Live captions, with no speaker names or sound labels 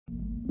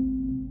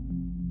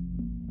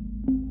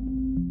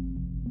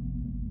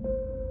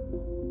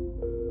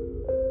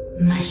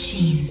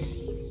machine.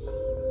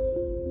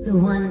 The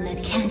one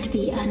that can't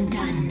be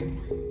undone.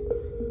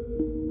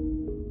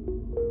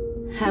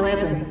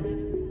 However,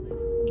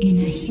 in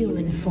a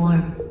human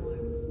form.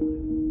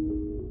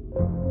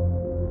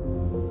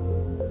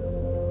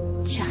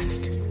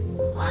 Just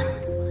one.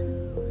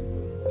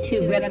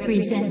 To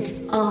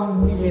represent all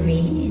misery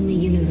in the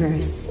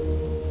universe.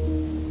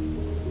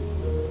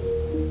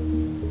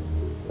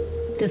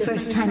 The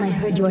first time I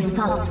heard your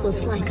thoughts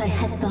was like I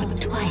had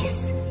thought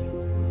twice.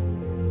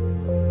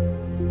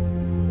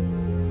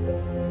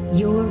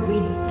 Your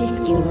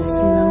ridiculous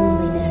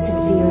loneliness and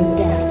fear of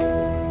death.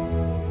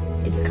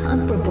 It's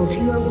comparable to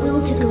your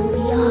will to go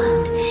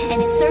beyond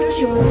and search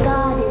your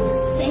God in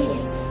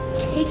space.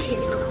 Take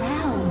his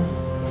crown.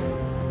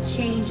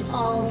 Change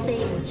all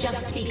things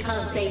just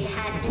because they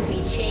had to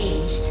be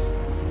changed.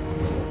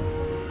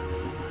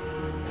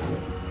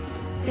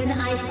 Then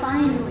I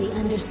finally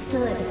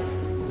understood.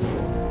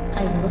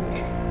 I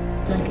looked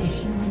like a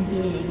human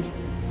being,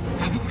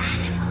 an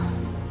animal,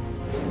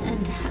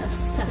 and have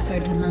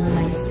suffered among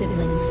my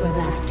siblings for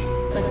that.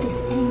 But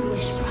this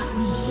anguish brought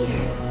me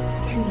here,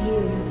 to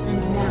you,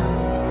 and now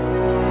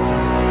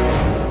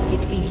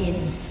it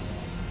begins.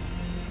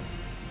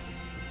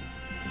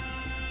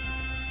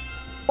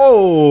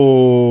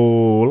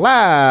 Olá,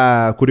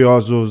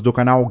 curiosos do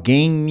canal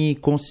Game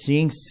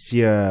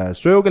Consciência.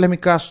 Sou eu, Guilherme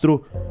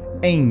Castro,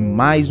 em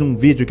mais um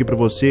vídeo aqui pra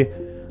você.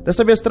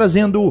 Dessa vez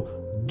trazendo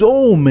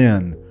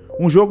Dolmen,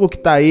 um jogo que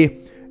está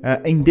aí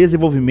em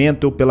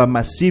desenvolvimento pela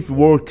Massive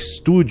Work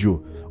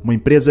Studio, uma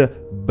empresa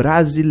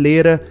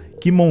brasileira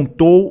que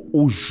montou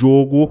o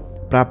jogo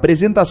para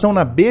apresentação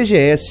na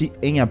BGS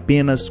em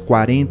apenas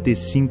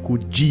 45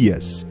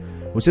 dias.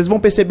 Vocês vão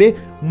perceber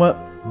uma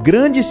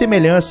grande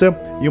semelhança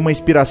e uma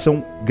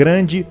inspiração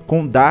grande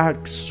com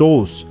Dark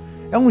Souls.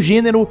 É um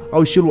gênero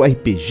ao estilo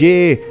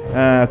RPG,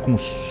 com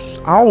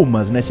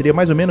almas, né? Seria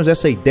mais ou menos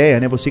essa ideia,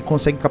 né? Você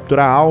consegue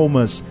capturar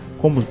almas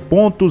como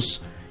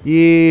pontos.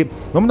 E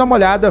vamos dar uma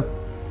olhada.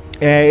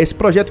 Esse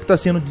projeto que está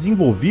sendo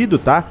desenvolvido,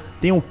 tá?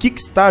 Tem o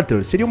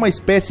Kickstarter, seria uma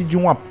espécie de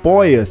um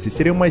apoia-se,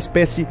 seria uma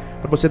espécie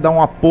para você dar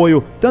um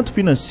apoio tanto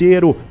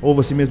financeiro ou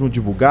você mesmo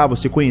divulgar,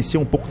 você conhecer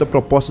um pouco da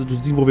proposta dos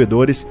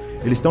desenvolvedores.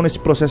 Eles estão nesse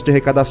processo de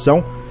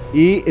arrecadação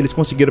e eles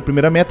conseguiram a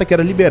primeira meta, que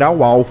era liberar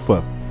o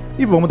alpha.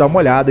 E vamos dar uma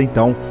olhada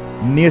então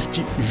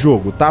neste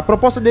jogo, tá? A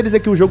proposta deles é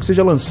que o jogo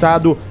seja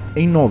lançado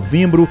em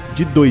novembro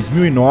de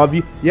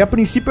 2009 e a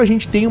princípio a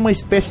gente tem uma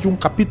espécie de um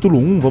capítulo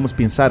 1, vamos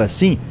pensar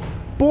assim,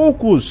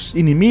 poucos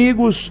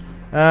inimigos.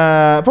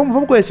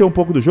 Vamos conhecer um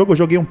pouco do jogo. Eu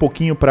joguei um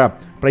pouquinho para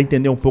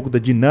entender um pouco da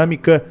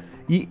dinâmica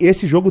e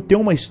esse jogo tem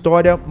uma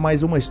história,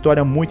 mas uma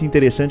história muito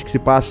interessante que se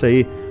passa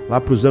aí lá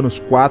para os anos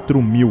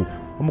 4000.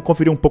 Vamos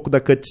conferir um pouco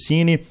da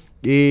cutscene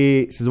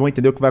e vocês vão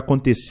entender o que vai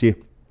acontecer.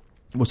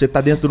 Você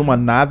tá dentro de uma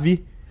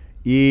nave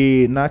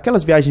e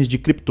naquelas viagens de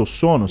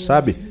criptossono,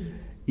 sabe?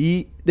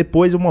 E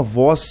depois uma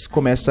voz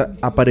começa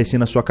a aparecer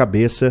na sua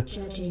cabeça,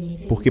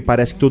 porque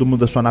parece que todo mundo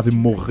da sua nave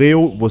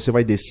morreu. Você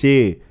vai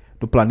descer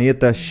no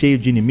planeta cheio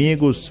de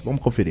inimigos. Vamos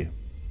conferir.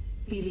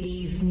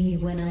 Believe me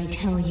when I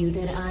tell you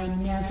that I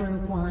never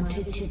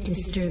wanted to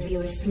disturb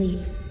your sleep.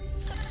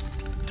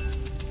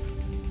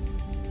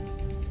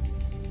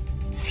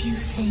 Few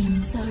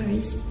things are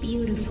as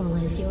beautiful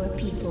as your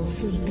people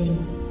sleeping.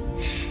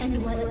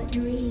 And what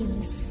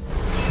dreams?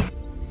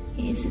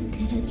 Isn't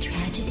it a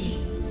tragedy?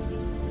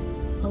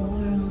 A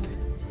world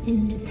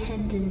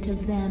independent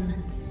of them.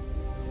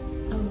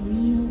 A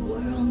real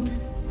world.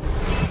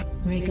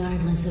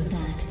 Regardless of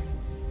that,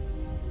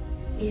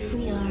 if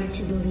we are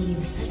to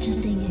believe such a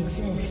thing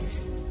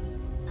exists,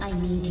 I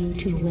need you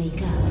to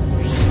wake up.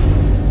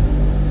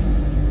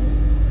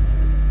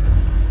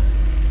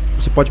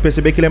 Você pode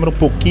perceber que lembra um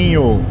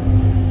pouquinho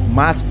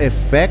Mass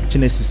Effect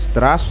nesses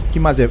traços. Que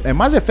Mass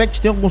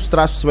Effect tem alguns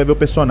traços, você vai ver o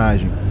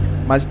personagem.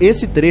 Mas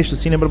esse trecho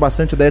sim lembra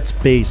bastante o Dead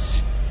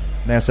Space,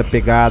 nessa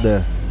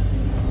pegada,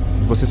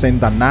 você saindo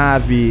da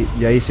nave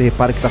e aí você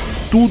repara que tá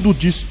tudo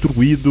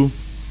destruído.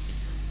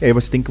 E aí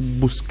você tem que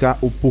buscar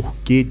o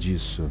porquê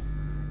disso.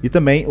 E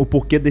também o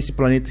porquê desse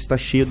planeta está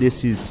cheio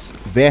desses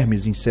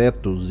vermes,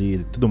 insetos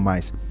e tudo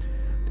mais.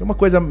 Tem uma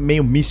coisa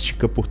meio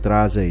mística por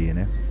trás aí,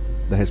 né,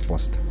 da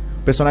resposta.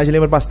 O personagem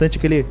lembra bastante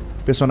aquele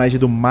personagem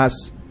do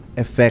Mass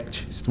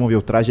Effect. Vocês vão ver,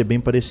 o traje é bem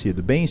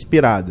parecido, bem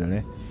inspirado,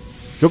 né?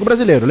 Jogo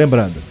brasileiro,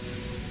 lembrando.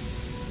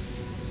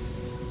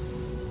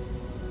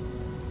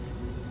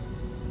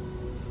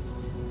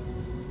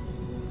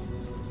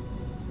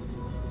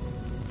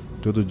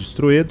 Tudo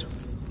destruído.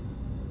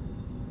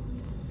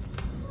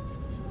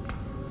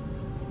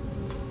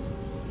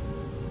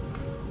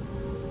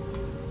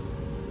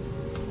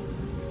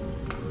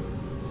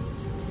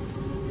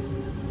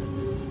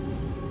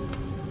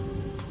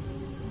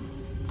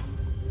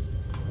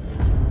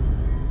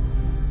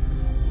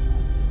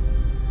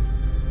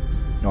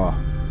 Ó.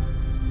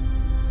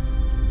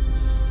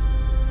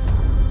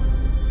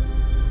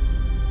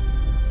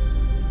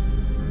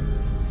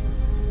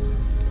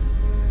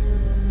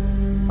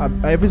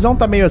 A visão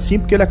tá meio assim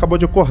porque ele acabou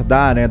de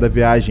acordar, né, da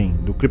viagem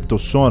do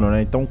criptossono,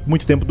 né? Então,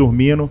 muito tempo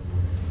dormindo,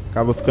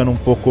 acaba ficando um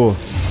pouco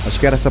Acho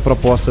que era essa a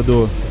proposta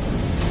do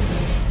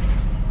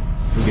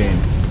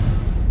game.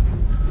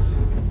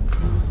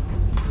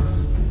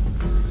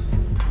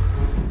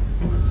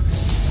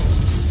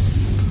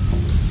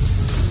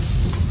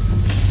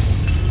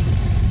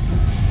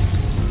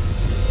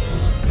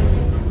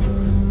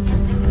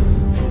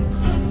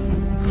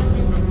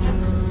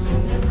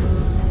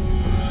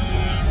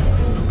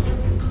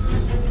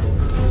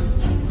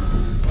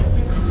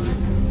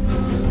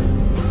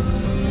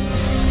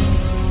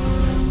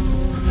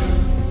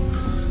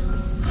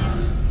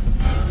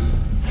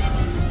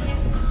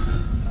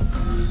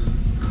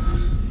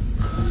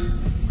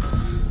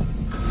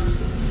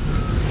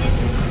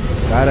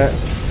 Cara,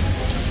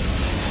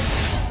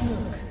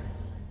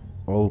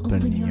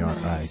 open your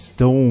eyes,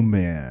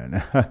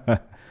 Dolmen.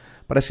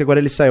 Parece que agora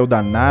ele saiu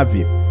da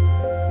nave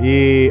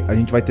e a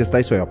gente vai testar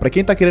isso aí, ó. Pra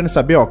quem tá querendo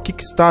saber, ó,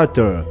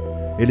 Kickstarter,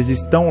 eles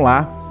estão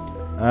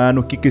lá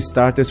no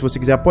Kickstarter. Se você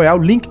quiser apoiar, o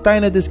link tá aí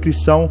na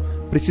descrição,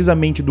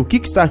 precisamente do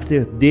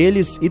Kickstarter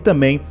deles e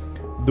também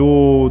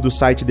do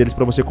site deles,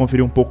 pra você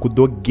conferir um pouco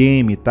do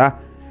game, tá?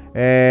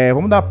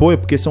 Vamos dar apoio,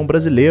 porque são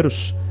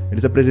brasileiros.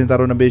 Eles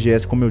apresentaram na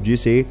BGS, como eu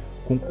disse aí,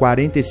 com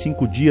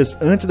 45 dias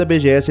antes da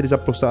BGS, eles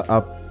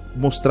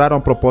mostraram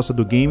a proposta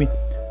do game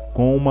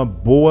com uma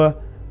boa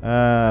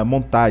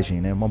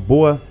montagem, né?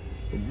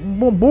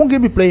 Um bom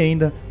gameplay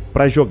ainda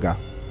pra jogar.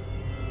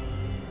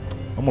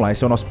 Vamos lá,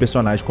 esse é o nosso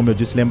personagem, como eu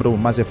disse, lembra o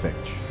Mass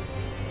Effect.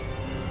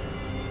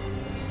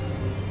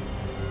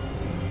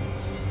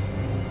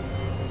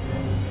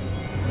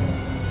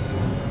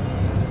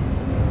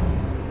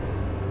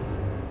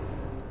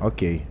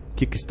 Ok,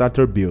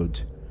 Kickstarter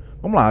Build.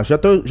 Vamos lá, já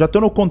tô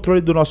no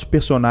controle do nosso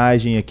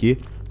personagem aqui.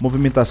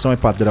 Movimentação é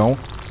padrão.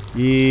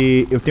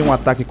 E eu tenho um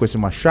ataque com esse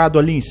machado.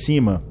 Ali em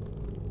cima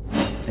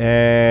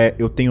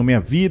eu tenho minha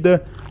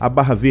vida. A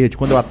barra verde,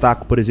 quando eu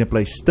ataco, por exemplo,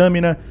 a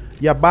estamina.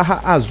 E a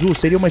barra azul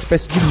seria uma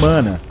espécie de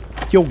mana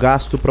que eu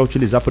gasto para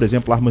utilizar, por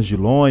exemplo, armas de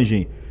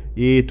longe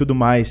e tudo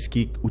mais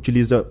que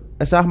utiliza.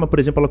 Essa arma, por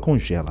exemplo, ela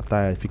congela,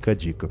 tá? Fica a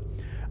dica.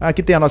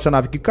 Aqui tem a nossa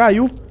nave que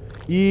caiu.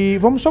 E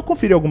vamos só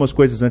conferir algumas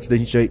coisas antes da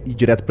gente ir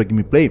direto pra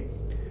gameplay.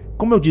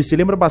 Como eu disse,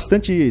 lembra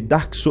bastante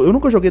Dark Souls. Eu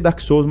nunca joguei Dark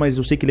Souls, mas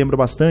eu sei que lembra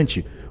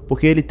bastante,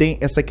 porque ele tem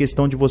essa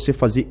questão de você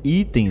fazer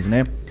itens,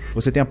 né?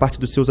 Você tem a parte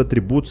dos seus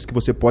atributos que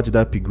você pode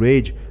dar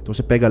upgrade. Então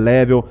você pega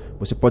level,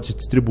 você pode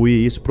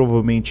distribuir isso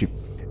provavelmente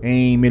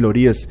em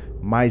melhorias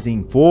mais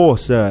em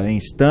força, em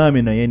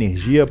stamina, em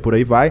energia, por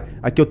aí vai.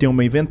 Aqui eu tenho o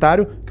meu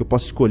inventário, que eu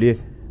posso escolher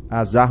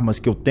as armas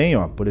que eu tenho,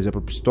 ó. Por exemplo,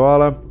 a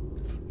pistola.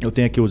 Eu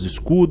tenho aqui os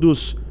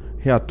escudos,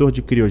 reator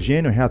de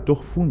criogênio,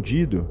 reator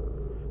fundido.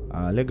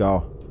 Ah,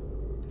 legal.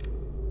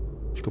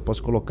 Acho que eu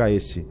posso colocar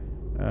esse.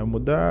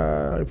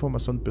 Mudar a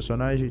informação do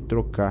personagem e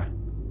trocar.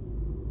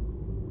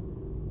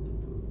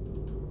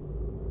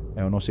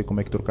 Eu não sei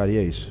como é que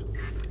trocaria isso.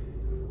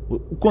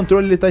 O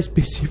controle ele tá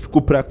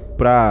específico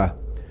pra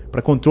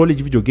controle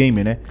de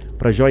videogame, né?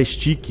 Pra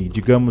joystick,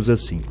 digamos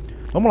assim.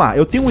 Vamos lá,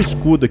 eu tenho um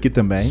escudo aqui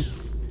também.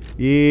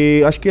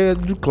 E acho que é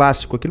do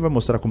clássico. Aqui ele vai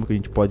mostrar como que a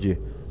gente pode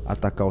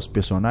atacar os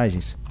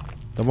personagens.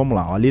 Então vamos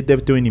lá, ali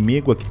deve ter um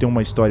inimigo. Aqui tem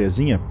uma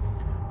historiazinha.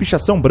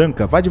 Pichação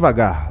branca, vá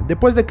devagar.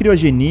 Depois da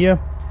criogenia,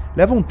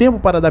 leva um tempo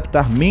para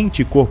adaptar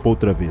mente e corpo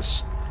outra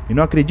vez. E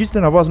não acredite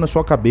na voz na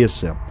sua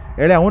cabeça.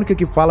 Ela é a única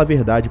que fala a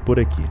verdade por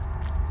aqui.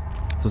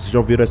 Então vocês já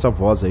ouviram essa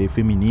voz aí,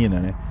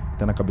 feminina, né? Que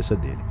tá na cabeça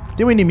dele.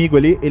 Tem um inimigo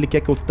ali, ele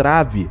quer que eu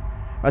trave.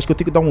 Acho que eu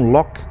tenho que dar um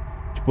lock.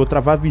 Tipo, eu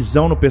travar a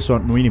visão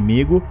no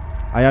inimigo.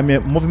 Aí a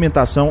minha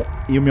movimentação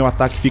e o meu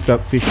ataque fica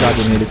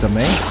fechado nele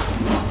também.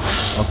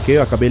 Ok,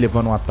 eu acabei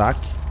levando um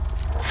ataque.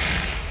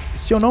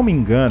 Se eu não me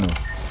engano...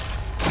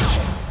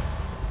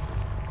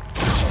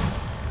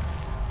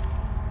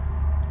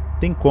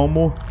 tem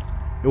como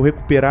eu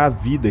recuperar a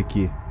vida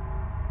aqui.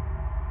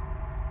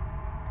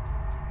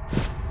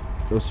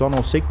 Eu só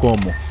não sei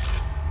como.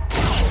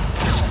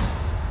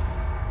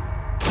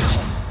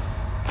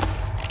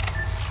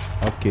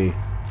 Ok.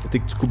 Eu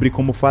tenho que descobrir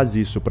como faz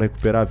isso pra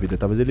recuperar a vida.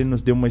 Talvez ele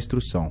nos dê uma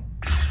instrução.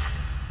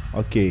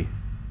 Ok.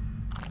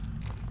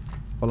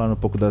 Falando um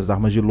pouco das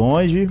armas de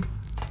longe.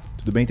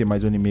 Tudo bem, tem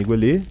mais um inimigo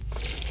ali.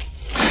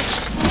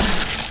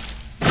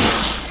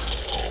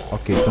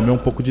 Ok, tomei um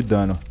pouco de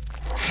dano.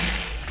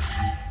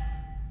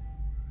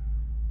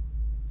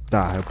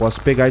 Tá, eu posso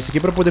pegar isso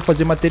aqui pra poder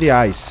fazer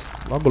materiais.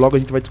 Logo, logo a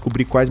gente vai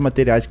descobrir quais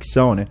materiais que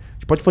são, né? A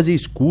gente pode fazer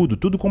escudo,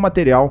 tudo com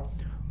material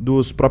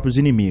dos próprios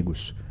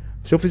inimigos.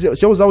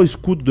 Se eu usar o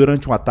escudo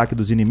durante um ataque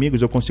dos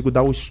inimigos, eu consigo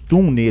dar o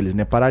stun neles,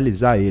 né?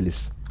 Paralisar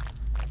eles.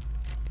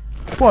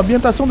 Pô, a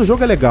ambientação do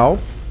jogo é legal.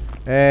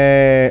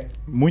 É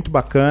muito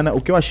bacana.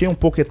 O que eu achei um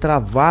pouco é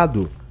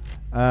travado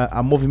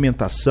a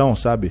movimentação,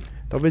 sabe?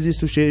 Talvez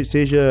isso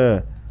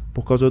seja...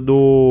 por causa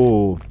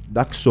do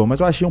Dark Souls, mas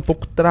eu achei um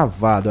pouco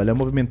travado. Olha, a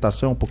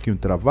movimentação é um pouquinho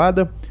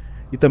travada.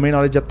 E também na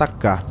hora de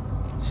atacar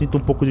sinto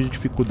um pouco de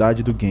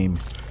dificuldade do game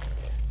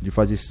de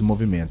fazer esses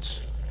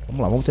movimentos.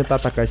 Vamos lá, vamos tentar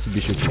atacar esse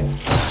bicho aqui.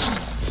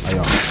 Aí,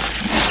 ó.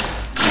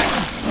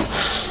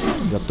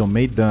 Já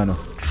tomei dano.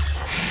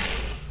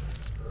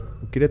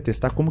 Eu queria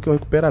testar como que eu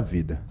recupero a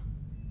vida.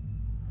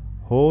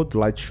 Hold,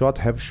 light shot,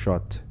 heavy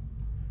shot.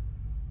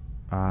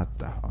 Ah,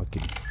 tá,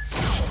 ok.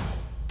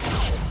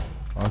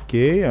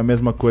 Ok, é a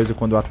mesma coisa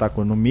quando eu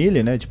ataco no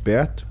melee, né, de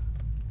perto.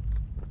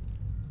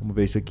 Vamos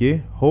ver isso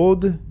aqui.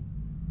 Hold.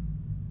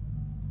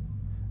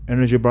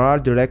 Energy bar,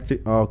 direct...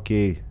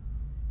 Ok.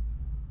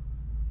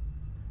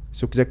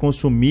 Se eu quiser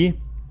consumir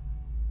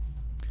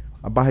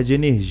a barra de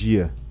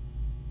energia.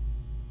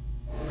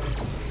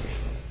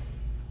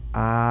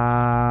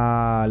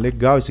 Ah,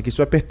 legal. Isso aqui, se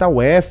eu apertar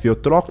o F, eu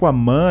troco a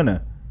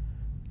mana,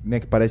 né,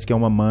 que parece que é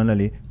uma mana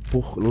ali,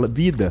 por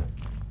vida.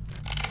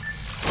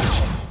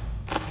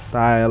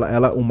 Tá,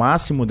 o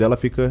máximo dela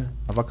fica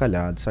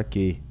avacalhado,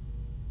 saquei.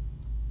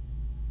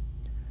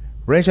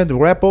 Ranged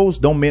weapons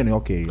dão menos...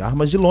 Ok,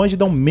 armas de longe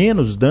dão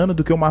menos dano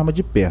do que uma arma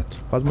de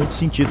perto. Faz muito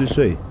sentido isso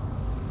aí.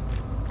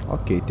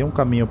 Ok, tem um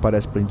caminho,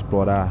 parece, pra gente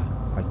explorar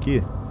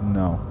aqui?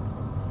 Não.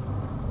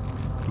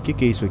 O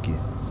que é isso aqui?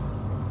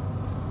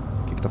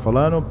 O que tá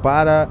falando?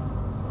 Para...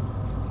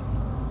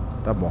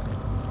 Tá bom.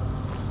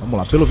 Vamos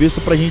lá. Pelo visto,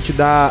 pra gente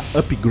dar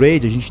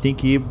upgrade, a gente tem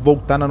que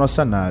voltar na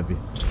nossa nave.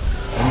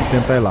 Vamos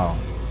tentar ir lá, ó.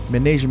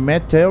 Manage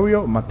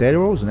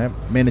materials, né?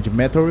 Manage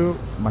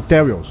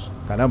materials.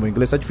 Caramba, o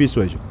inglês tá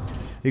difícil hoje.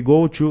 E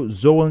go to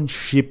Zoan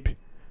Ship.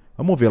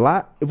 Vamos ver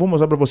lá. Eu vou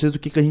mostrar pra vocês o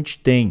que a gente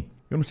tem.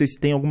 Eu não sei se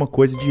tem alguma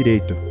coisa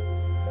direito.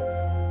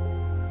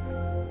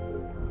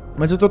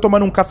 Mas eu tô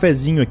tomando um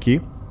cafezinho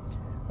aqui.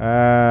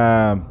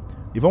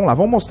 E vamos lá,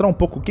 vamos mostrar um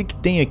pouco o que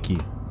tem aqui.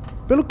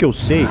 Pelo que eu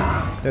sei,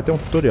 tem até um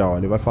tutorial.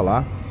 Ele vai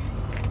falar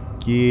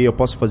que eu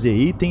posso fazer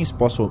itens,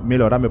 posso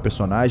melhorar meu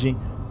personagem,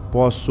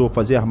 posso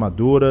fazer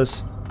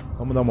armaduras.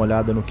 Vamos dar uma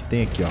olhada no que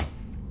tem aqui, ó.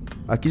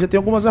 Aqui já tem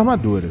algumas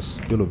armaduras,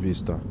 pelo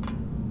visto, ó.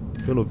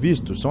 Pelo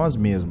visto, são as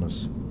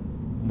mesmas.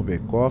 Vamos ver,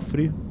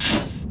 cofre.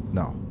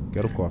 Não,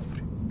 quero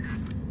cofre.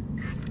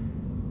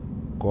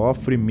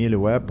 Cofre, melee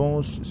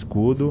weapons,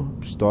 escudo,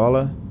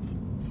 pistola.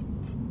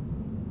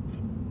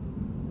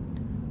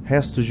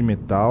 Restos de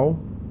metal.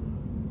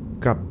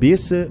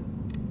 Cabeça.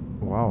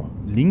 Uau,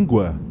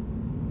 língua.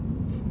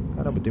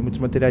 Caramba, tem muitos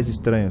materiais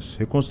estranhos.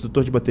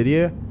 Reconstrutor de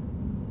bateria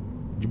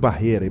de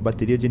barreira e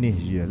bateria de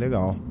energia.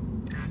 Legal.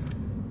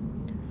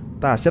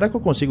 Tá, será que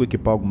eu consigo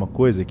equipar alguma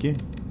coisa aqui?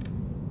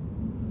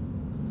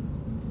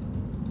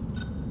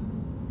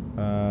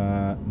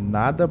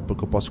 Nada,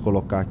 porque eu posso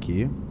colocar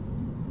aqui.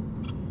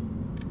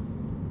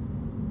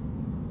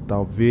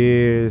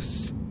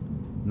 Talvez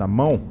na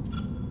mão.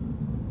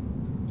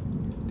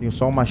 Tenho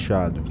só um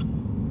machado.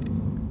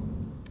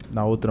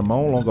 Na outra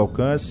mão, longo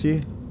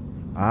alcance.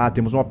 Ah,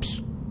 temos uma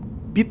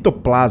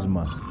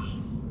pitoplasma.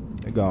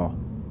 Legal.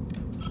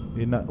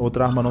 E na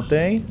outra arma não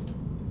tem.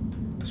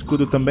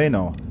 Escudo também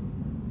não.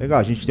 Legal,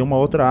 a gente tem uma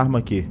outra arma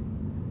aqui.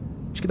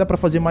 Acho que dá pra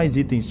fazer mais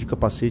itens de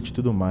capacete e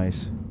tudo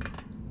mais.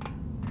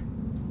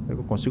 Será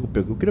que eu consigo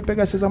pegar? Eu queria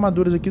pegar essas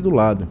armaduras aqui do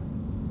lado.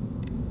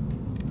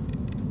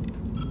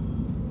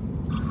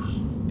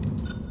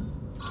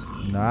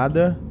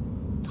 Nada.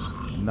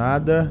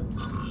 Nada.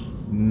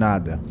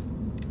 Nada.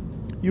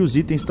 E os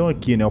itens estão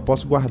aqui, né? Eu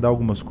posso guardar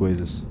algumas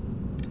coisas.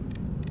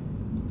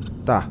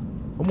 Tá.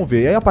 Vamos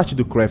ver. E aí a parte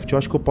do craft, eu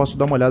acho que eu posso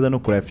dar uma olhada no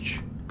craft.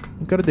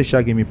 Não quero deixar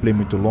a gameplay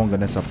muito longa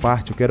nessa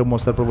parte. Eu quero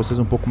mostrar pra vocês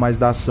um pouco mais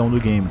da ação do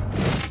game.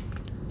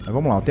 Mas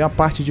vamos lá. Tem a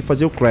parte de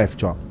fazer o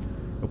craft, ó.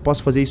 Eu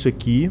posso fazer isso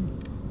aqui.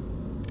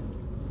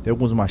 Tem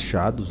alguns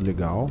machados,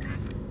 legal.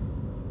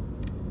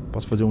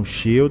 Posso fazer um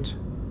shield.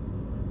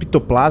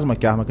 Pitoplasma,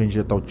 que é a arma que a gente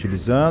já tá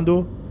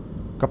utilizando.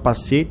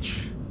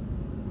 Capacete.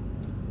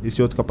 Esse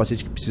outro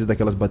capacete que precisa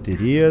daquelas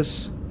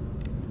baterias.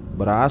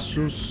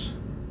 Braços.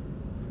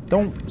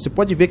 Então, você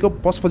pode ver que eu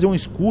posso fazer um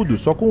escudo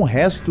só com os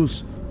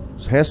restos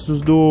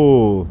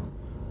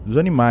dos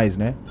animais,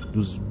 né?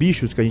 Dos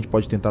bichos que a gente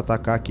pode tentar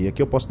atacar aqui.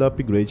 Aqui eu posso dar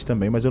upgrade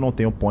também, mas eu não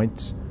tenho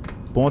pontos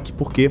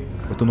porque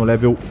eu tô no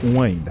level 1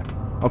 ainda.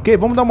 Ok,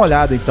 vamos dar uma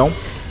olhada então.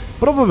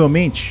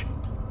 Provavelmente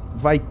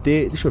vai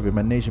ter... Deixa eu ver,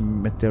 Manage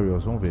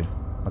Materials, vamos ver.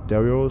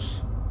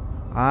 Materials.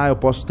 Ah, eu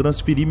posso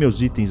transferir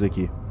meus itens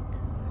aqui.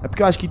 É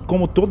porque eu acho que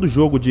como todo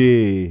jogo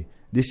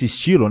desse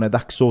estilo, né,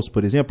 Dark Souls,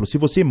 por exemplo, se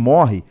você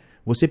morre,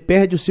 você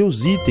perde os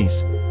seus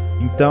itens.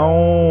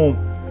 Então,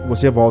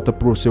 você volta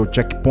pro seu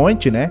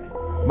checkpoint, né?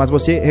 Mas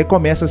você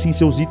recomeça assim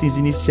seus itens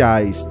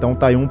iniciais. Então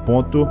tá aí um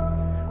ponto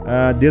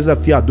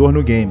desafiador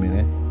no game,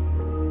 né?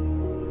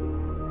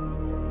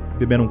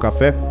 Bebendo um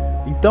café.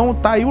 Então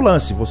tá aí o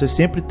lance. Você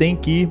sempre tem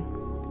que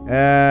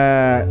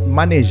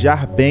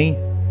manejar bem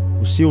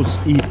os seus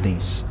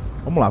itens.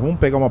 Vamos lá, vamos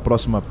pegar uma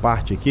próxima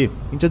parte aqui.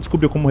 A gente já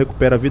descobriu como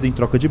recupera a vida em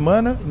troca de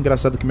mana.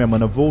 Engraçado que minha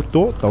mana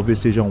voltou. Talvez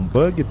seja um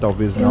bug,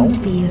 talvez não.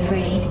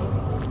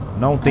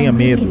 Não tenha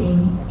medo.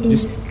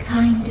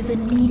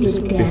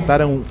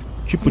 Despertar um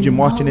tipo de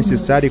morte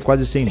necessária e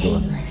quase sem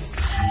dor.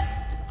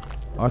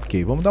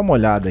 Ok, vamos dar uma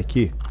olhada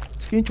aqui.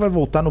 Isso aqui a gente vai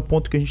voltar no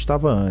ponto que a gente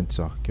estava antes,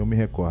 ó, que eu me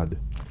recordo.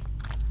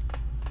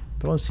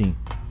 Então assim,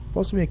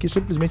 posso vir aqui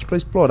simplesmente para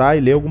explorar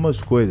e ler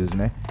algumas coisas,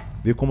 né?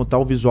 Ver como tá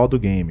o visual do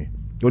game.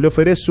 Eu lhe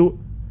ofereço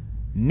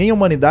nem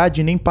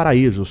humanidade, nem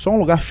paraíso. Só um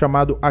lugar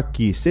chamado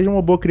aqui. Seja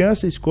uma boa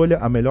criança e escolha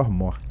a melhor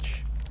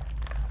morte.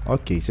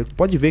 Ok, você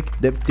pode ver que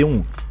deve ter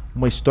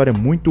uma história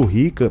muito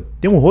rica.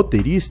 Tem um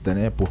roteirista,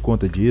 né, por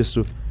conta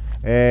disso.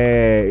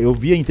 Eu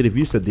vi a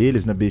entrevista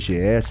deles na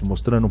BGS,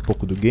 mostrando um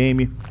pouco do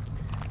game.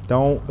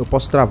 Então eu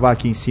posso travar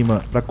aqui em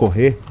cima pra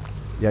correr,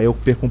 e aí eu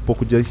perco um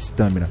pouco de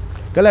estamina.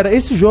 Galera,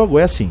 esse jogo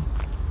é assim,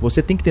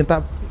 você tem que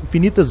tentar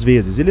infinitas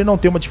vezes. Ele não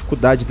tem uma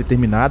dificuldade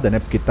determinada, né,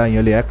 porque tá em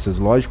Early Access,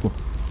 lógico.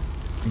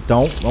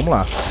 Então, vamos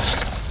lá.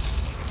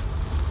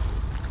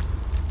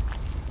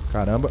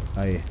 Caramba,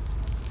 aí.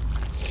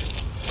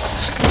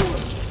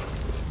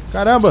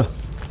 Caramba!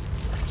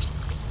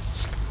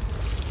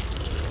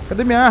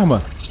 Cadê minha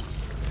arma?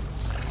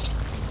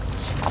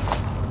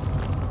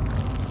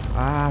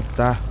 Ah,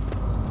 tá.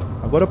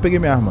 Agora eu peguei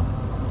minha arma.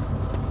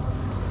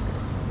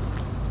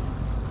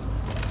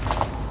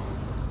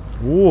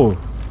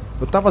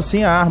 Eu tava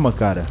sem a arma,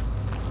 cara.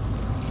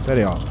 Pera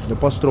aí, ó. Eu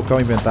posso trocar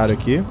o inventário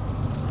aqui.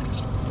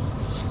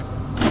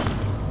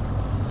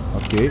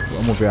 Ok,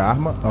 vamos ver a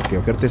arma. Ok,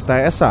 eu quero testar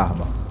essa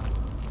arma.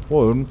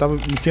 Pô, eu não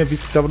tinha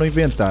visto que tava no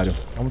inventário.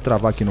 Vamos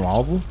travar aqui no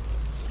alvo.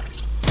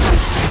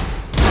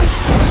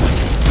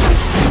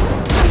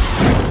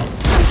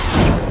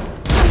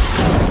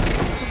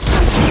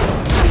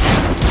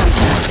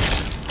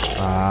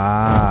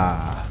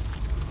 Ah,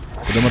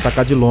 podemos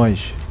atacar de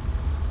longe.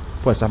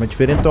 Pô, essa arma é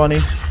diferentona,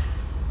 hein?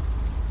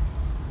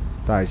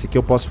 Tá, esse aqui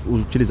eu posso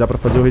utilizar pra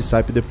fazer o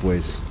recipe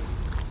depois.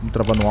 Vamos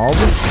travar no alvo.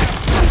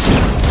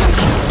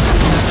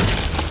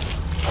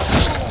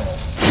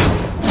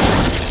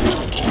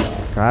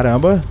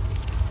 Caramba.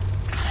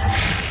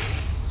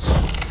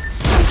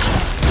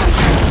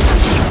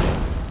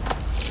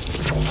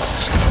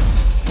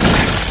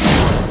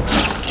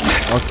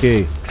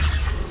 Ok.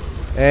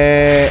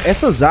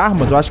 Essas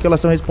armas, eu acho que elas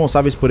são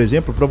responsáveis, por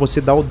exemplo, pra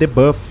você dar o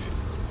debuff.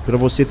 Pra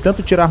você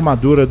tanto tirar a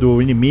armadura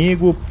do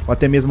inimigo, ou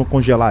até mesmo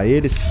congelar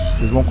eles.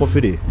 Vocês vão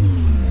conferir.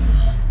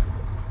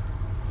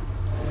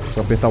 Se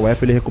eu apertar o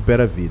F, ele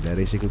recupera a vida.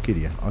 Era isso que eu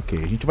queria. Ok,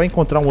 a gente vai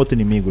encontrar um outro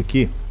inimigo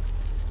aqui.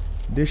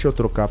 Deixa eu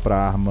trocar pra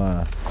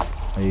arma.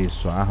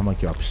 Isso, a arma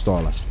aqui, ó, a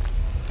pistola.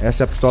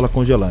 Essa é a pistola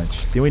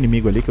congelante. Tem um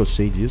inimigo ali que eu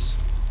sei disso.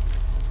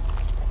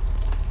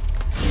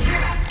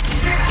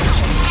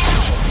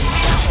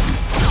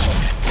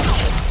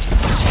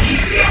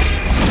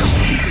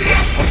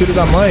 Ó, filho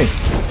da mãe.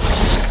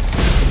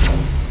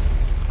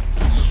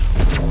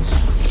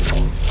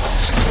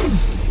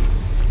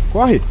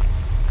 Corre!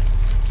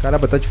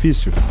 Caramba, tá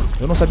difícil.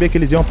 Eu não sabia que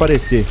eles iam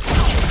aparecer.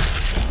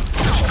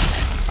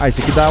 Ah,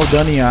 esse aqui dá o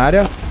dano em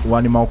área. O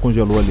animal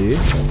congelou ali.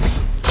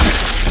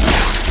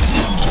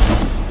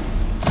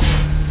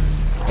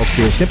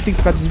 Ok, eu sempre tenho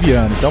que ficar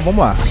desviando. Então vamos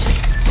lá.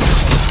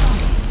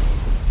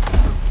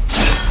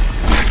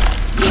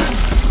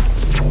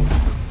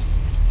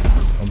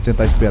 Vamos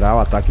tentar esperar o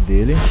ataque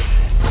dele.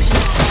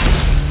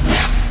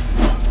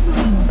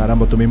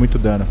 Caramba, eu tomei muito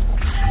dano.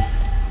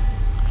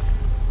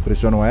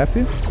 Pressiona o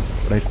F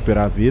pra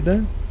recuperar a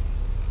vida.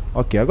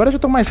 Ok, agora eu já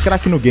tô mais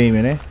craque no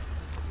game, né?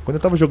 Quando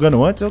eu tava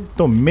jogando antes, eu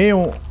tomei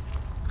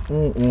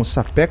um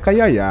sapeca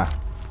iaiá.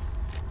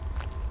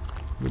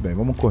 Tudo bem,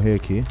 vamos correr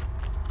aqui.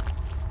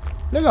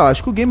 Legal,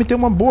 acho que o game tem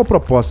uma boa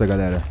proposta,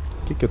 galera.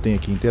 O que eu tenho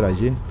aqui?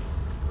 Interagir.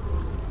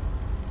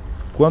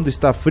 Quando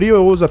está frio,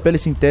 eu uso a pele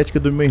sintética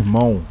do meu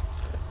irmão.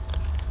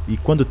 E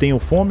quando tenho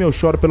fome, eu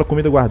choro pela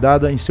comida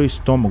guardada em seu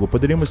estômago.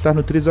 Poderíamos estar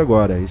nutridos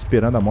agora,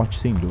 esperando a morte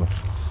sem dor.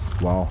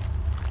 Uau.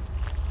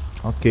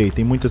 Ok,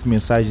 tem muitas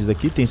mensagens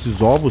aqui. Tem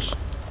esses ovos.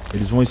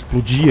 Eles vão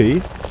explodir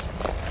aí.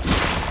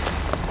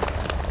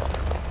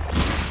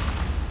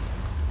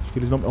 Acho que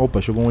eles não... Opa,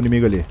 chegou um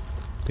inimigo ali.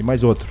 Tem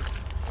mais outro.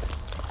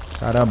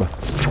 Caramba.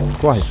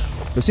 Corre.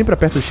 Eu sempre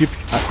aperto o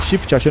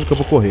shift achando que eu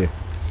vou correr.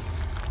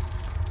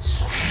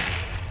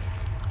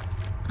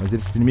 Mas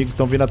esses inimigos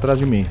estão vindo atrás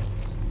de mim.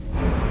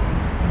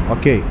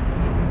 Ok.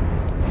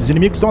 Os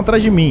inimigos estão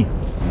atrás de mim.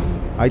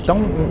 Aí tá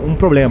um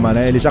problema,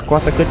 né? Ele já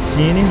corta a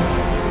cutscene.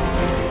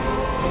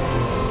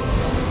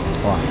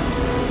 Ó.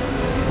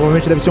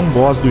 Provavelmente deve ser um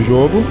boss do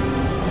jogo.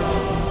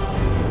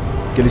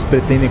 Que eles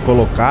pretendem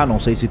colocar. Não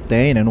sei se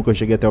tem, né? Nunca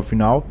cheguei até o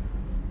final.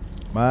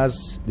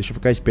 Mas deixa eu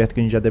ficar esperto que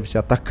a gente já deve ser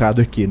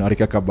atacado aqui na hora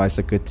que acabar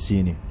essa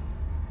cutscene.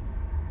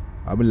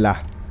 Vamos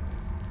lá.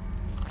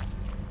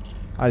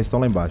 Ah, eles estão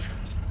lá embaixo.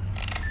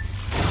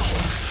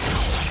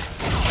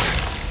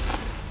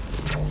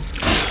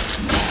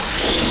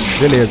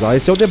 Beleza, ó,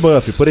 esse é o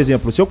debuff. Por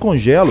exemplo, se eu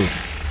congelo,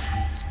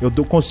 eu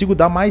consigo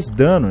dar mais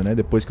dano, né?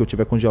 Depois que eu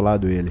tiver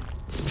congelado ele.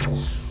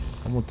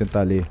 Vamos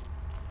tentar ler.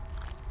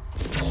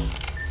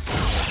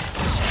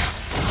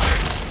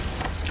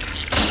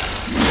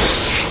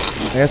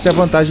 Essa é a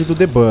vantagem do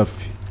debuff.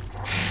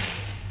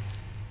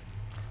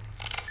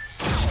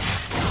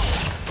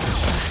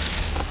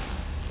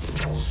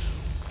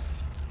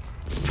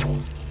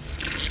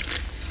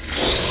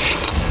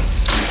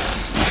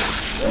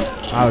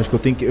 Ah,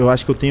 eu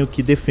acho que eu tenho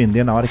que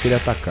defender na hora que ele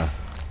atacar.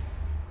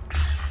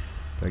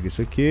 Pega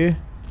isso aqui.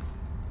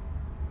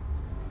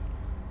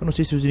 Eu não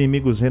sei se os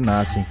inimigos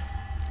renascem.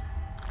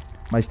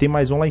 Mas tem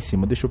mais um lá em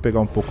cima. Deixa eu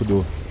pegar um pouco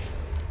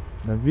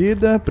da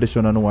vida.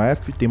 Pressionando o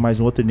F. Tem mais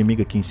um outro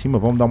inimigo aqui em cima.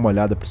 Vamos dar uma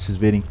olhada pra vocês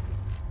verem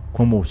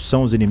como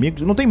são os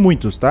inimigos. Não tem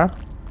muitos, tá?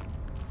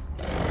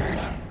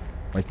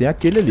 Mas tem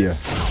aquele ali, ó.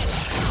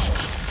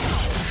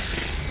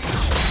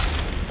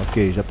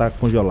 Ok, já tá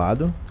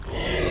congelado.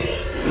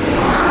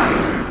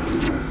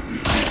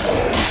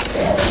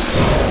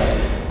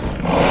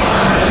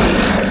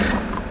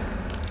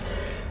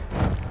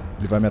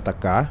 Ele vai me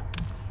atacar.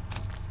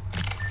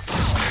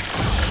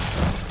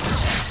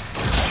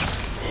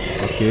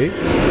 Ok.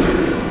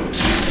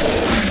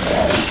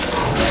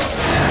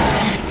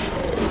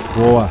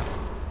 Boa.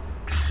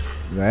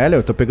 Velho,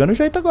 eu tô pegando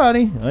jeito agora,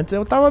 hein? Antes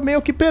eu tava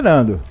meio que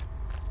penando.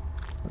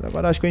 Mas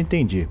agora acho que eu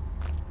entendi.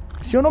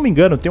 Se eu não me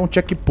engano, tem um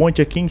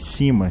checkpoint aqui em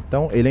cima.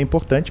 Então ele é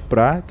importante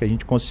pra que a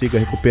gente consiga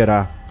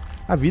recuperar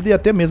a vida e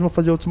até mesmo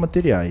fazer outros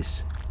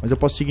materiais. Mas eu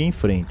posso seguir em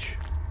frente.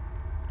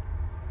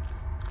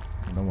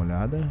 Vou dar uma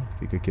olhada.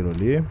 O que é aquilo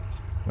ali?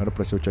 Não era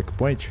pra ser o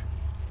checkpoint?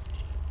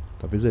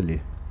 Talvez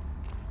ali.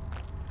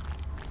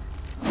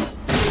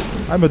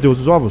 Ai meu Deus,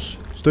 os ovos.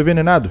 Estou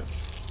envenenado.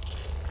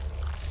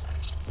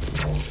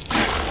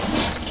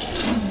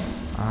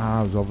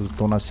 Ah, os ovos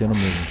estão nascendo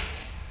mesmo.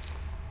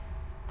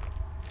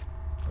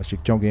 Achei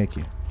que tinha alguém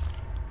aqui.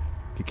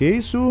 O que é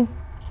isso?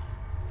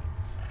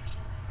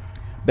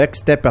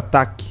 Backstep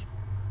ataque.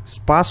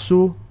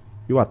 Espaço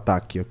e o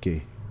ataque,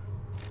 ok.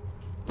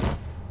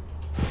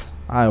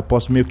 Ah, eu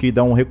posso meio que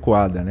dar uma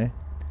recuada, né?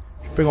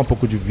 Deixa eu pegar um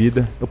pouco de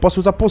vida. Eu posso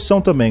usar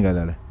poção também,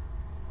 galera.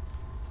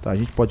 Tá, a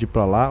gente pode ir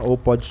pra lá ou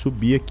pode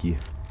subir aqui.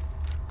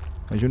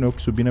 Imagina eu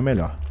que subindo é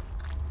melhor.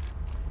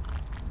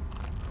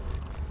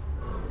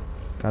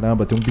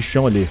 Caramba, tem um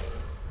bichão ali.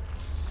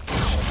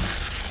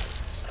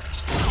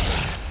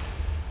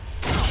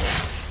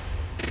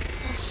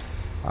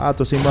 Ah,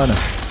 tô sem mana.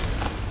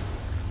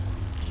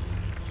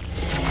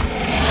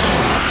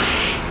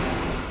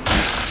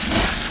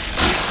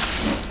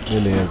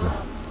 Beleza.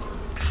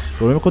 O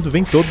problema é quando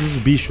vem todos os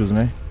bichos,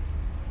 né?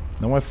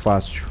 Não é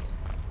fácil.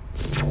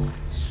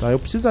 Tá, eu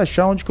preciso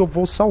achar onde que eu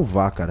vou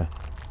salvar, cara.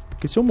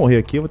 Porque se eu morrer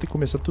aqui, eu vou ter que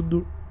começar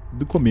tudo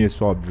do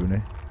começo, óbvio,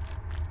 né?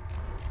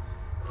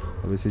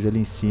 Talvez seja ali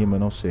em cima,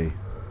 não sei.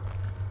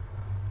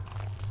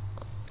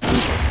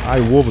 Ai,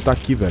 o ovo tá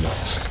aqui, velho.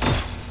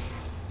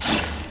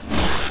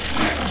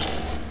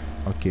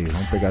 Ok,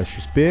 vamos pegar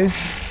XP.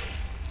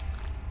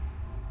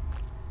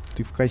 Tem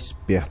que ficar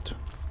esperto.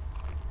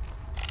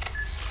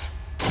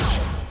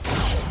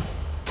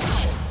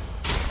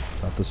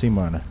 Tá, tô sem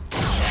mana.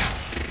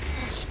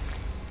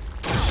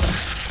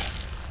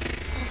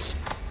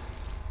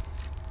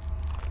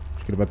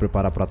 Acho que ele vai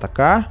preparar pra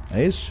atacar.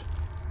 É isso?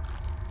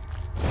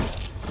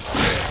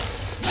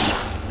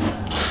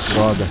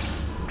 Droga.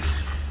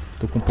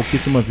 Tô com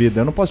pouquíssima vida.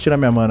 Eu não posso tirar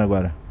minha mana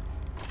agora.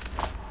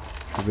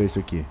 Deixa eu ver isso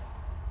aqui.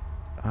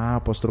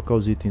 Ah, posso trocar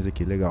os itens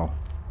aqui. Legal.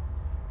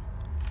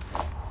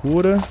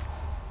 Cura.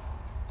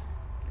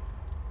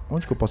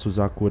 Onde que eu posso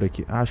usar a cura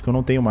aqui? Ah, acho que eu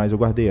não tenho mais. Eu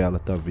guardei ela,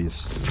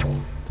 talvez.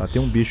 Tá,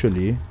 tem um bicho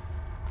ali.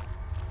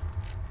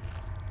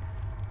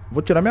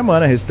 Vou tirar minha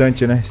mana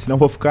restante, né? Senão eu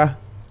vou ficar...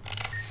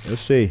 Eu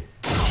sei.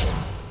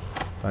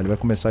 Tá, ele vai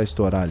começar a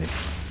estourar ali.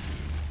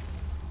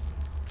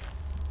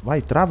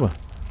 Vai, trava.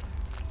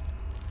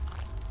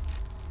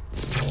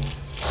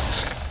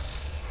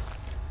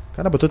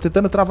 Caramba, eu tô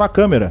tentando travar a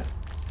câmera.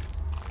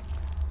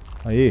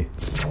 Aí.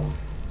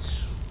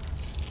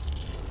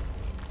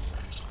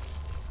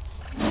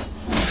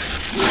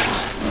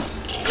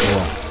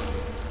 Boa.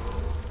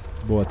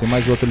 Boa, tem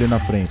mais outro ali na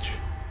frente.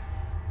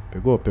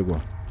 Pegou? Pegou.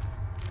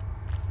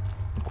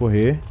 Vou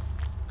correr.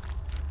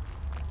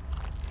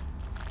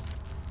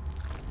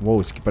 Uou,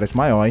 esse aqui parece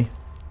maior, hein?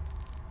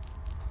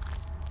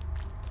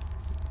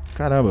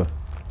 Caramba.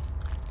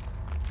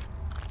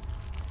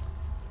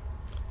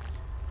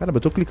 Caramba,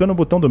 eu tô clicando no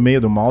botão do meio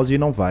do mouse e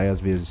não vai, às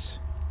vezes.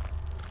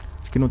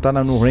 Acho que não tá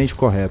no range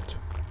correto.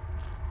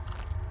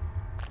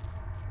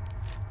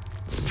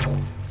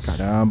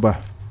 Caramba.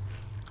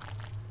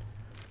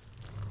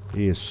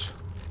 Isso.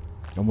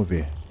 Vamos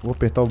ver. Vou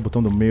apertar o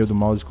botão do meio do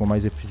mouse com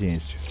mais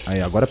eficiência.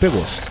 Aí, agora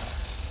pegou.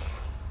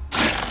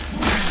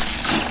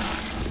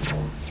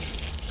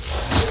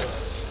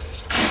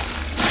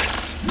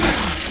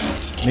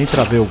 Nem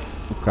travei o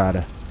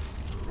cara.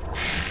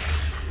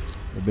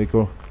 Ainda bem que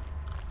eu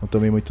não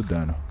tomei muito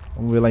dano.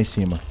 Vamos ver lá em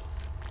cima.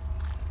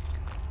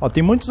 Ó,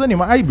 tem muitos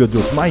animais. Ai, meu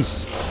Deus,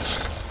 mais.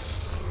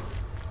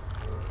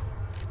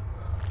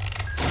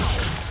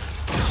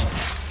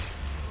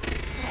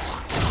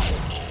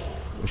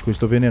 Acho que eu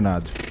estou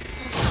envenenado.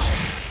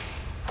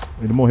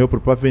 Ele morreu por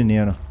próprio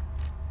veneno.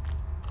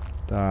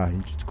 Tá, a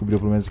gente descobriu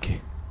pelo menos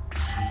que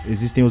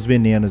existem os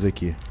venenos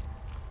aqui.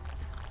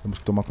 Temos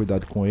que tomar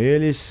cuidado com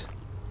eles.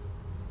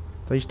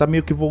 Então a gente tá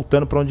meio que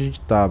voltando pra onde a gente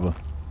tava.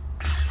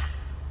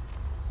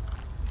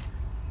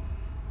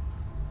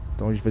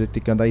 Então a gente vai ter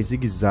que andar em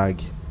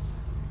zigue-zague.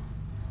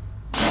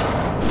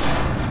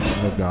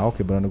 Legal,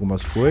 quebrando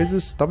algumas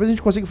coisas. Talvez a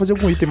gente consiga fazer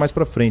algum item mais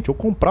pra frente. Ou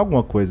comprar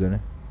alguma coisa, né?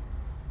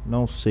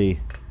 Não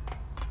sei.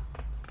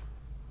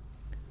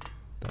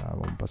 Tá,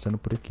 vamos passando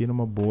por aqui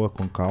numa boa,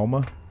 com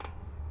calma.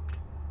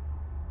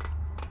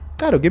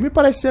 Cara, o game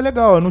parece ser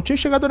legal. Eu não tinha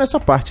chegado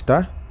nessa parte,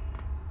 tá?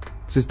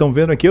 Vocês estão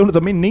vendo aqui, eu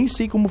também nem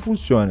sei como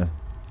funciona.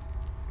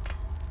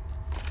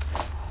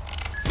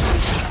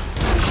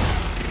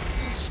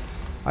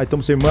 Ai,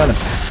 estamos sem mana.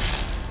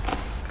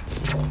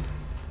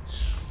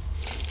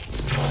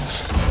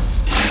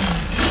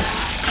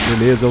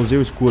 Beleza, usei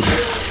o escudo.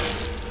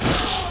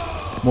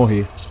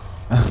 Morri.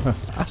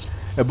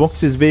 É bom que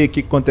vocês veem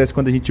aqui o que acontece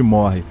quando a gente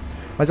morre.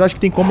 Mas eu acho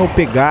que tem como eu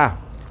pegar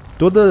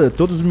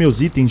todos os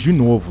meus itens de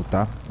novo,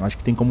 tá? Eu acho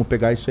que tem como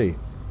pegar isso aí.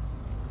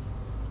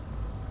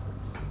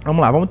 Vamos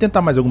lá, vamos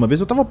tentar mais alguma vez.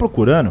 Eu tava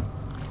procurando.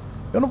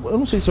 Eu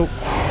não sei se eu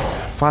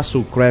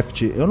faço o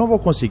craft. Eu não vou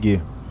conseguir.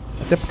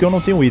 Até porque eu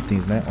não tenho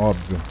itens, né?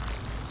 Óbvio.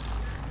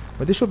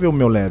 Mas deixa eu ver o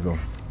meu level.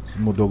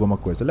 Se mudou alguma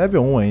coisa.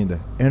 Level 1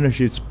 ainda.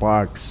 Energy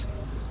Sparks.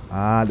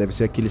 Ah, deve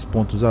ser aqueles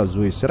pontos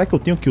azuis. Será que eu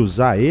tenho que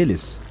usar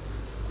eles?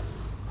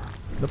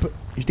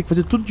 A gente tem que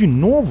fazer tudo de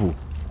novo?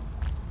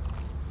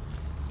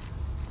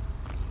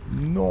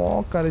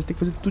 Não, cara, a gente tem que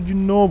fazer tudo de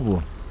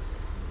novo.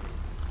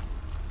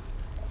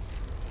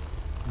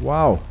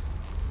 Uau.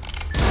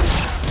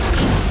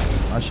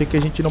 Achei que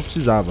a gente não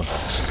precisava.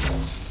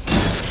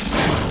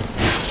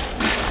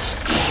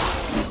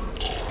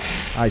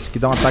 Ah, esse aqui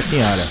dá um ataque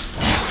em área.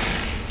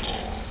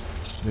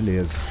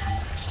 Beleza.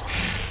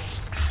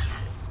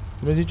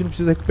 Mas a gente não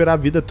precisa recuperar a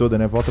vida toda,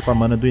 né? Volta com a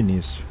mana do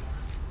início.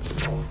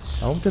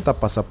 Tá, vamos tentar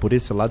passar por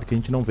esse lado que a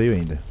gente não veio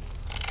ainda.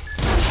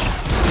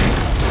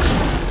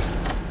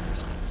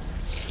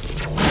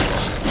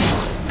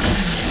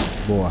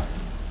 Boa.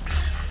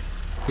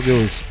 Deixa eu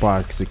ver os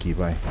Sparks aqui,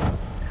 vai.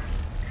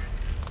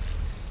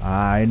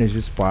 Ah,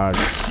 Energy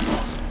Sparks.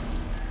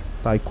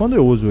 Tá, e quando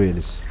eu uso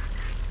eles?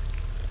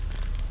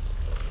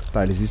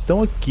 Tá, eles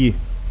estão aqui.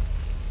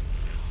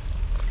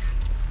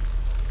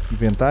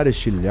 Inventário,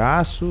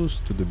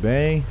 estilhaços, tudo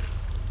bem.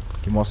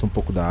 Aqui mostra um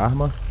pouco da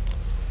arma.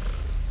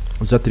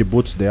 Os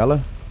atributos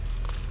dela.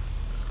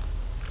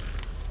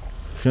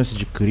 Chance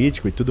de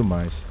crítico e tudo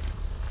mais.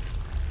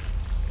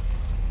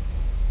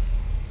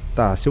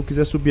 Tá, se eu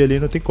quiser subir ali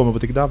não tem como, eu vou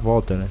ter que dar a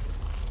volta, né?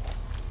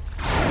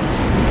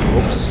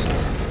 Ops.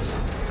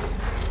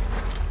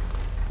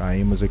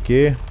 Caímos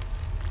aqui.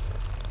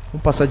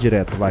 Vamos passar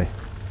direto, vai.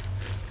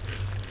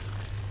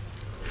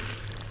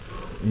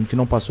 A gente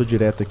não passou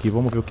direto aqui,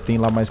 vamos ver o que tem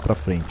lá mais pra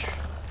frente.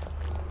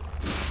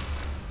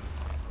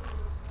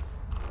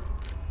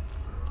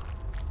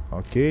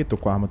 Ok, tô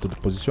com a arma toda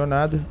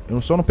posicionada.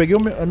 Eu só não peguei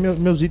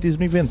meus itens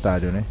no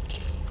inventário, né?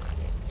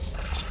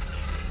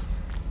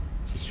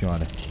 Nossa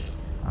senhora.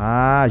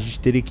 Ah, a gente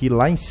teria que ir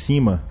lá em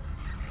cima.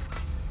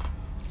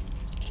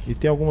 E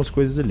tem algumas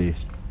coisas ali.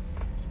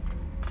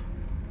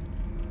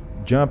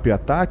 Jump e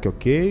ataque,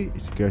 ok.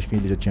 Esse aqui eu acho que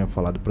ele já tinha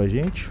falado pra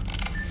gente.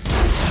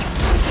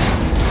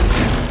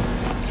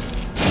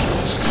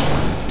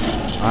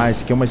 Ah,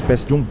 esse aqui é uma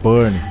espécie de um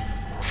burn.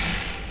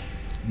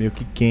 Meio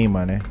que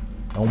queima, né?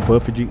 É um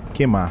buff de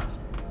queimar.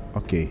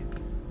 Ok.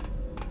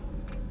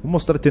 Vou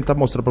tentar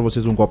mostrar pra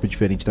vocês um golpe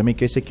diferente também,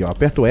 que é esse aqui, ó.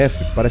 Aperta o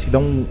F, parece que dá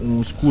um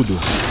escudo.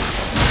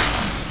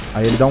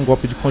 Aí ele dá um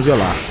golpe de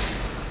congelar.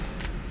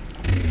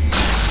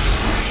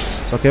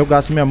 Só que aí eu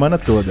gasto minha mana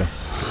toda.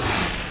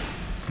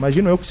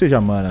 Imagino eu que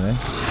seja mana, né?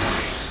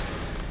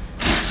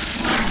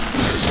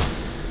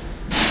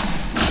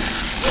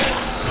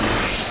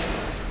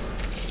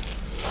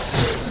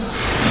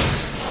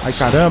 Ai,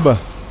 caramba.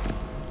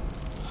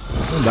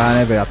 Não dá,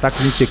 né, velho?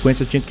 Ataques em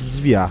sequência eu tinha que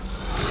desviar.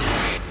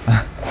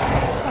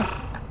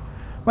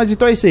 Mas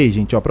então é isso aí,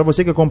 gente, ó. Pra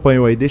você que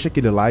acompanhou aí, deixa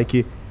aquele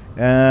like.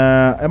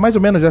 É mais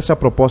ou menos essa a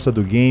proposta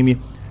do game.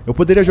 Eu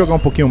poderia jogar um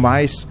pouquinho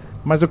mais,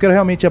 mas eu quero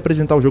realmente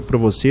apresentar o jogo pra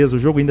vocês. O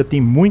jogo ainda tem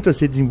muito a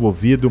ser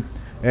desenvolvido.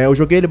 Eu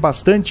joguei ele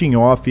bastante em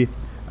off.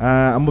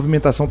 A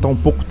movimentação tá um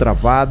pouco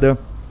travada.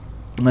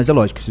 Mas é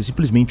lógico, isso é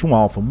simplesmente um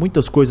alpha.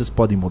 Muitas coisas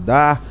podem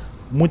mudar,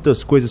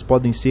 muitas coisas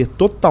podem ser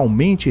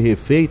totalmente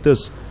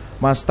refeitas.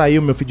 Mas tá aí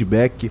o meu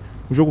feedback.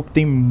 Um jogo que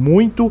tem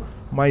muito,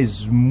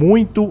 mas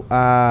muito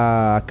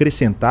a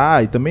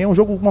acrescentar. E também é um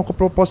jogo com uma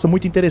proposta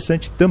muito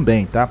interessante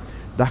também, tá?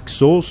 Dark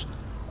Souls,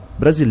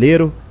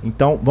 brasileiro.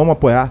 Então vamos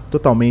apoiar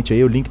totalmente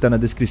aí. O link tá na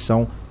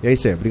descrição. E é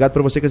isso aí. Obrigado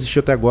pra você que assistiu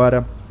até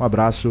agora. Um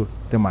abraço.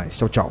 Até mais.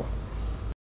 Tchau, tchau.